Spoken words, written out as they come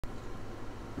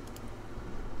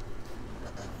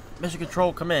Mission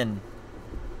Control, come in.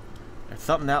 There's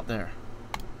something out there.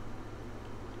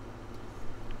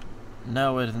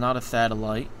 No, it is not a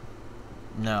satellite.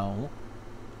 No.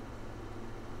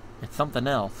 It's something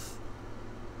else.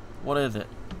 What is it?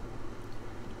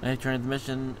 A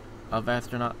transmission of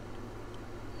astronaut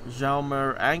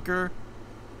Jalmer Anchor.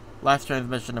 Last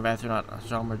transmission of astronaut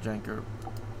Jalmer Anchor.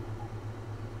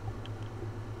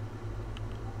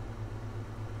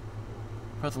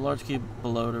 Press the large key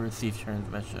below to receive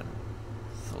transmission.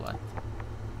 Select.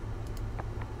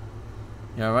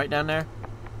 You alright down there?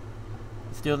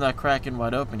 Still not cracking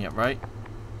wide open yet, right?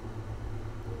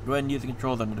 Go ahead and use the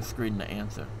controls under the screen to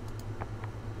answer.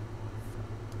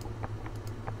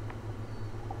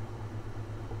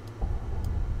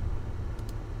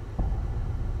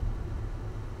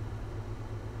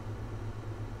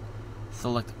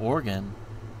 Select organ.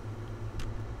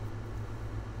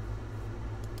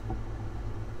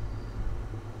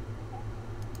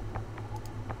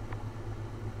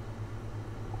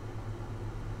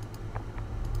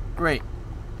 Great.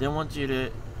 Didn't want you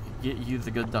to use the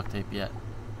good duct tape yet.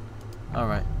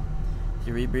 Alright.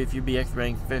 To rebrief, you'll be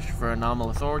x-raying fish for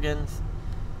anomalous organs.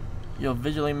 You'll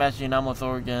visually match the anomalous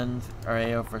organs, or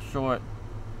AO for short.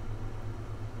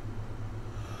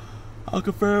 I'll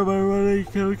confirm by running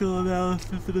chemical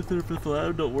analysis in the surface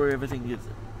lab. Don't worry, everything is,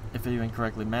 if you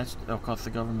incorrectly matched, it'll cost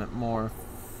the government more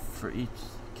for each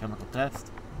chemical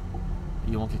test.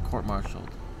 You won't get court-martialed.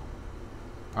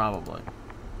 Probably.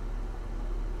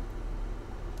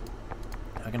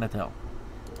 How can I tell?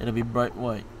 It'll be bright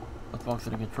white. Let's walk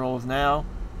through the controls now.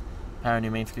 Powering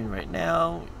your main screen right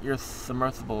now. Your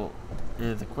submersible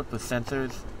is equipped with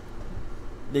sensors.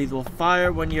 These will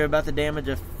fire when you're about to damage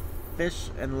a fish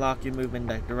and lock your movement in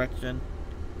that direction.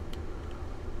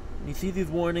 When you see these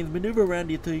warnings, maneuver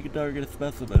around you until you can target a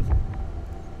specimen.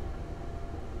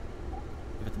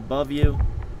 If it's above you,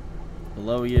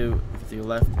 below you, if it's to your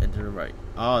left and to the right.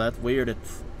 Oh, that's weird.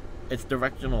 It's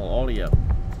directional audio.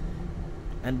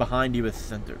 And behind you is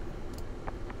centered.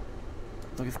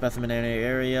 Look at specimen in any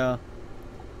area.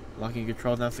 Locking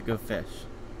controls now to go fish.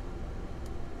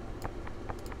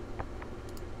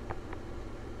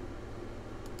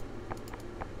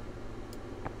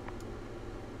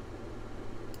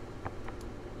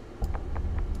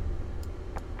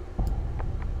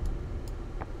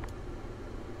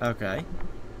 Okay.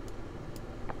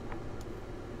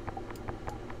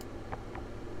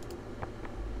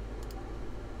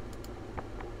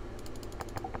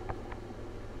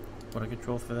 What are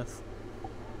controls for this?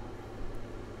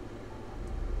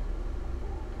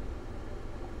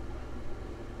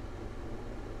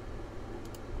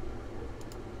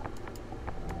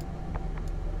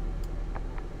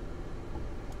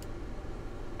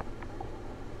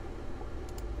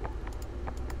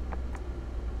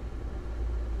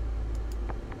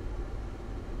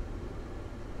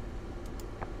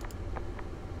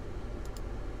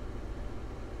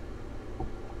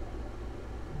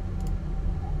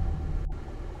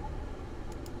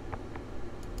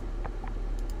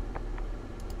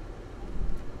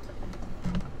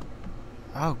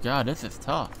 Oh god, this is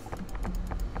tough.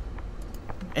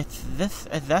 It's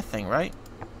that thing, right?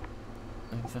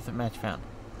 Consistent match found.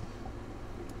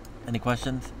 Any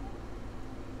questions?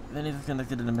 Then he's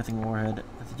connected to the missing warhead.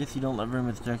 I suggest you don't let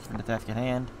rumors distract you from the task at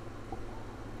hand.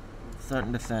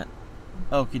 Starting descent.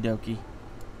 Okie dokie.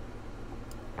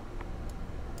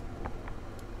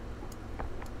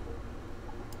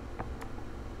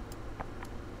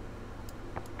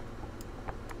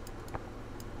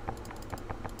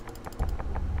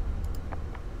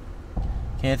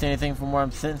 Can't say anything from where I'm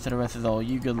sitting, so the rest is all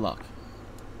you. Good luck.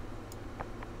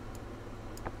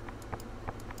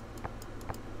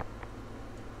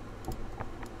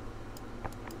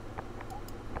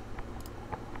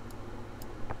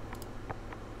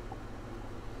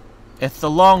 It's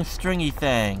the long stringy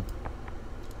thing.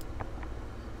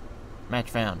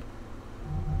 Match found.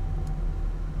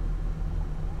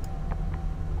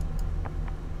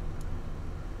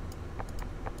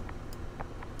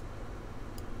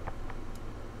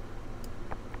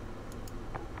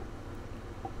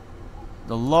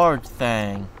 The large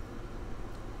thing.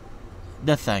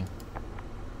 This thing.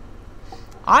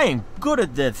 I am good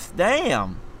at this.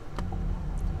 Damn.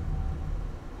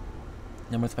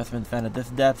 Number of specimens found at this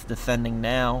depth. Descending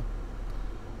now.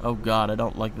 Oh god, I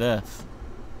don't like this.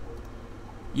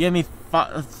 You have me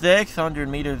 600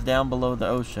 meters down below the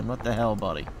ocean. What the hell,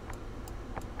 buddy?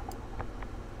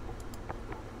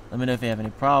 Let me know if you have any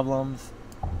problems.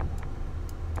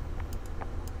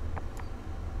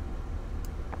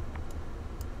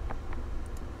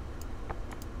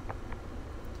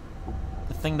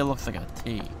 Thing that looks like a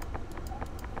T.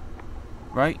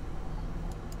 Right?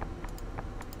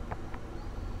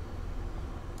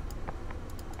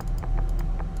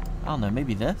 don't know,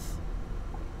 maybe this?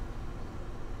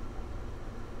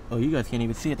 Oh, you guys can't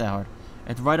even see it that hard.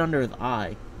 It's right under his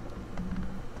eye.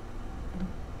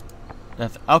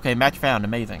 That's okay, match found,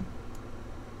 amazing.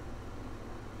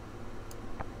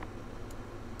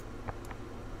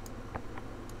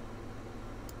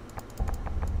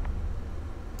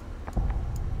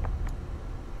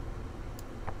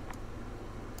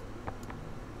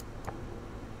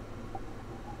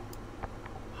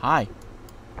 Hi.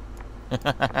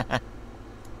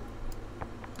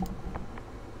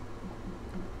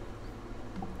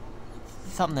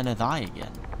 Something in his eye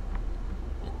again.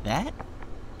 That?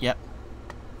 Yep.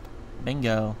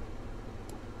 Bingo.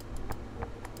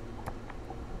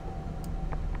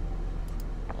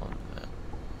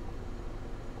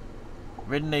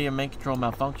 Written that your main control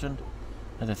malfunctioned.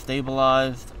 Has it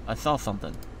stabilized? I saw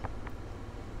something.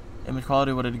 Image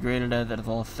quality would have degraded as it is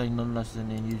all signal,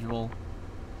 nothing unusual.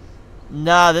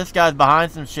 Nah, this guy's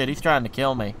behind some shit. He's trying to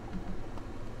kill me.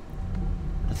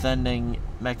 Descending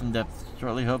maximum depth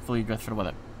shortly, hopefully dressed for the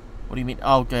weather. What do you mean?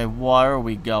 Okay, where are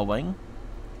we going?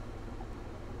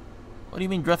 What do you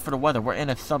mean dressed for the weather? We're in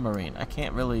a submarine. I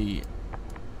can't really...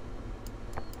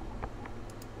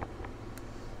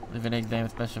 Leave an exam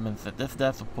specimens at this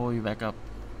depth will pull you back up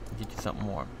and get you something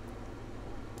warm.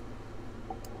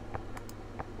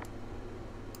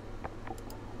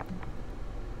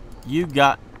 You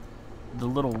got the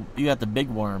little... You got the big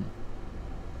worm.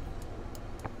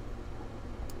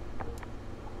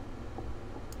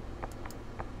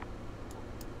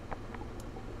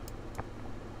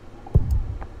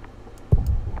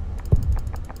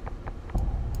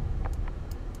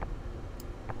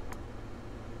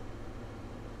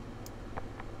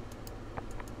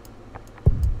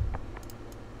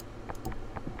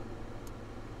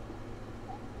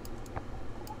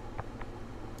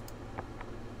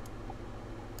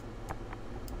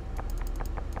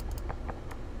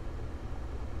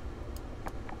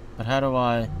 But how do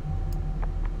I...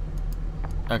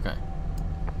 Okay.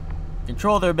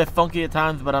 Controls are a bit funky at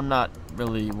times, but I'm not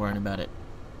really worrying about it.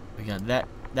 We got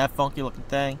that funky looking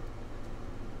thing.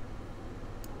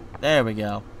 There we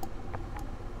go.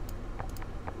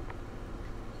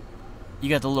 You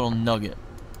got the little nugget.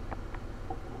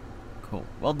 Cool.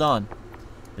 Well done.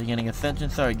 Beginning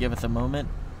ascension. Sorry, give us a moment.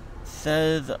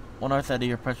 Says 1 hour side of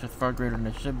your pressure is far greater than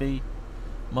it should be.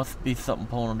 Must be something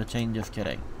pulling on the chain. Just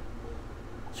kidding.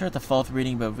 Sure, it's a false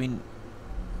reading, but we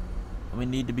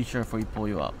need to be sure before we pull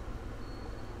you up.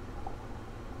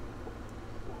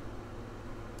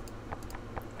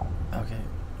 Okay,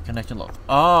 connection lost.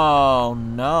 Oh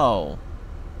no!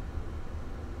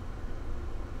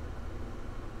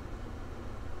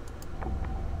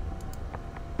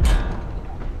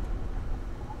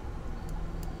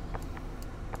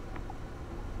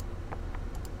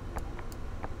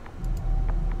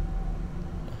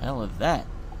 The hell is that?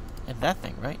 It's that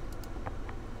thing, right?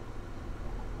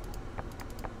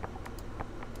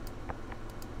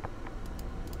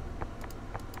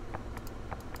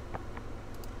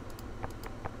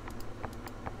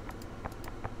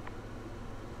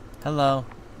 Hello.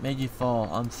 Made you fall.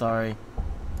 I'm sorry.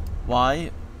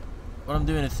 Why? What I'm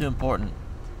doing is too important.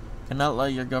 Cannot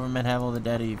let your government have all the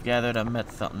data you've gathered. I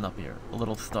met something up here. A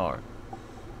little star.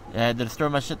 I had to destroy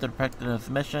my ship to protect this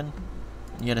mission.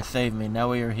 And you had to save me.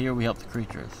 Now we are here, we help the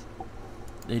creatures.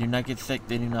 They do not get sick,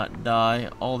 they do not die.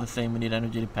 All the same, we need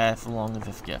energy to pass along as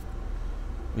this gift.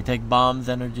 We take bombs'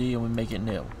 energy and we make it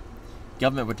new.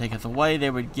 Government would take us away, they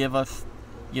would give it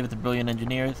to brilliant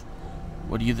engineers,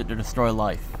 would use it to destroy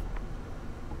life.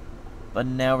 But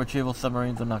now retrieval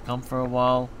submarines will not come for a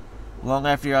while. Long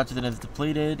after your oxygen is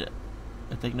depleted,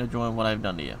 I take no joy in what I've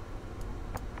done to you.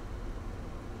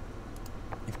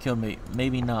 You've killed me.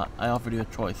 Maybe not. I offered you a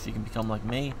choice. You can become like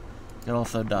me. You can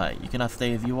also die. You cannot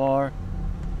stay as you are.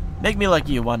 Make me like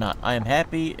you. Why not? I am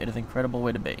happy. It is an incredible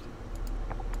way to be.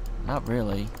 Not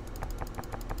really.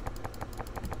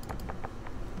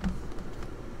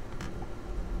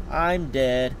 I'm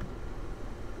dead.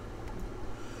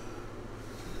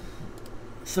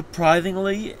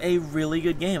 Surprisingly, a really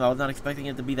good game. I was not expecting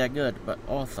it to be that good, but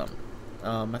awesome.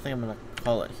 I think I'm going to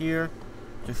call it here,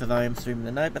 just as I am streaming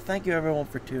tonight. But thank you everyone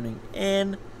for tuning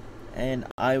in, and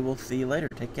I will see you later.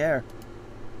 Take care.